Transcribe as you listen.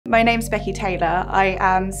My name's Becky Taylor. I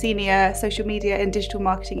am Senior Social Media and Digital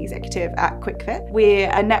Marketing Executive at Kwik Fit. We're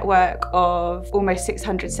a network of almost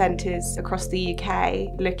 600 centres across the UK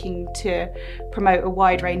looking to promote a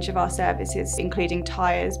wide range of our services, including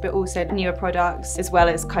tyres, but also newer products, as well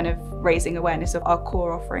as kind of raising awareness of our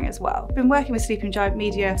core offering as well. I've been working with Sleeping Giant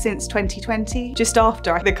Media since 2020, just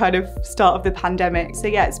after the kind of start of the pandemic. So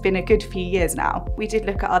yeah, it's been a good few years now. We did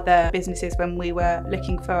look at other businesses when we were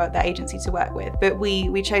looking for the agency to work with, but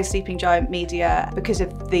we chose Sleeping Giant Media because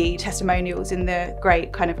of the testimonials and the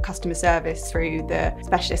great kind of customer service through the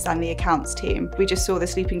specialists and the accounts team. We just saw the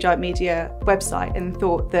Sleeping Giant Media website and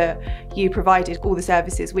thought that you provided all the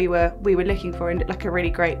services we were looking for, and like a really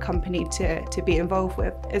great company to be involved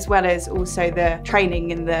with, as well as also the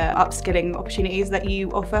training and the upskilling opportunities that you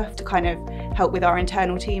offer to kind of help with our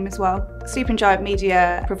internal team as well. Sleeping Giant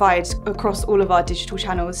Media provides across all of our digital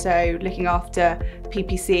channels, so looking after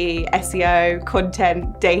PPC, SEO,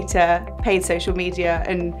 content, data, paid social media,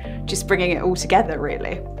 and just bringing it all together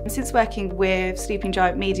really. Since working with Sleeping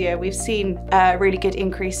Giant Media, we've seen really good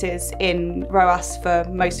increases in ROAS for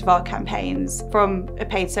most of our campaigns. From a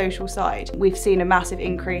paid social side, we've seen a massive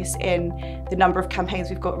increase in the number of campaigns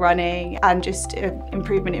we've got running, and just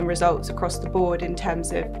improvement in results across the board in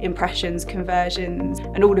terms of impressions, conversions,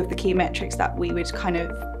 and all of the key metrics that we would kind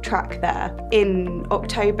of track there. In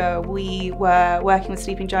October, we were working with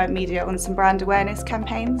Sleeping Giant Media on some brand awareness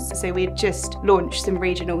campaigns. So we'd just launched some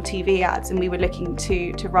regional TV ads, and we were looking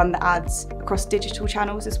to run the ads across digital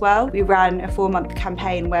channels as well. We ran a 4-month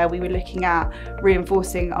campaign where we were looking at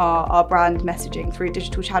reinforcing our brand messaging through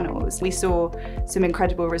digital channels. We saw some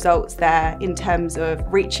incredible results there in terms of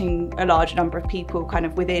reaching a large number of people kind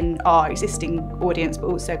of within our existing audience, but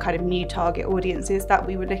also kind of new target audiences that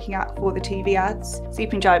we were looking at for the TV ads.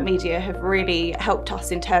 Sleeping Giant Media have really helped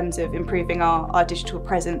us in terms of improving our digital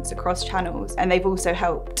presence across channels, and they've also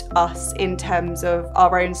helped us in terms of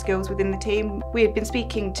our own skills within the team. We had been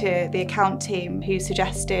speaking to the account team, who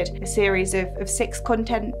suggested a series of 6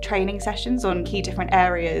 content training sessions on key different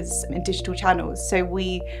areas in digital channels. So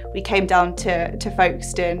we came down to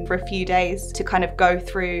Folkestone for a few days to kind of go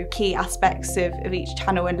through key aspects of each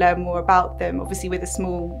channel and learn more about them. Obviously with a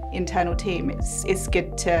small internal team, it's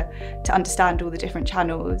good to understand all the different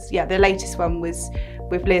channels. Yeah, the latest one was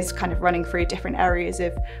with Liz kind of running through different areas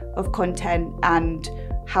of content and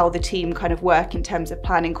how the team kind of work in terms of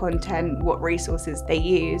planning content, what resources they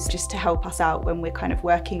use, just to help us out when we're kind of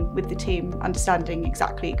working with the team, understanding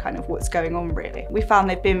exactly kind of what's going on really. We found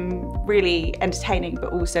they've been really entertaining,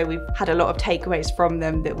 but also we've had a lot of takeaways from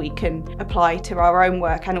them that we can apply to our own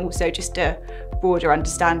work, and also just a broader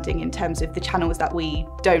understanding in terms of the channels that we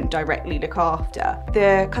don't directly look after.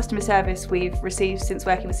 The customer service we've received since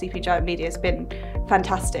working with Sleeping Giant Media has been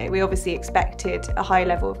fantastic. We obviously expected a high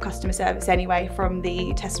level of customer service anyway from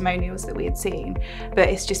the testimonials that we had seen, but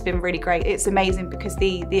it's just been really great. It's amazing because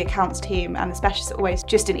the accounts team and the specialists are always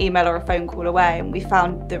just an email or a phone call away, and we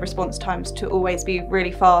found the response times to always be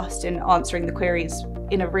really fast in answering the queries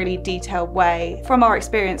in a really detailed way. From our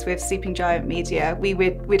experience with Sleeping Giant Media,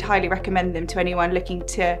 we'd highly recommend them to anyone looking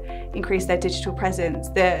to increase their digital presence.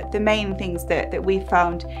 The main things that we've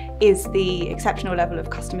found is the exceptional level of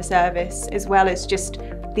customer service, as well as just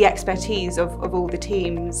the expertise of all the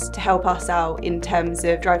teams to help us out in terms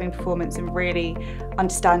of driving performance and really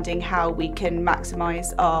understanding how we can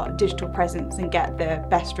maximise our digital presence and get the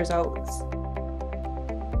best results.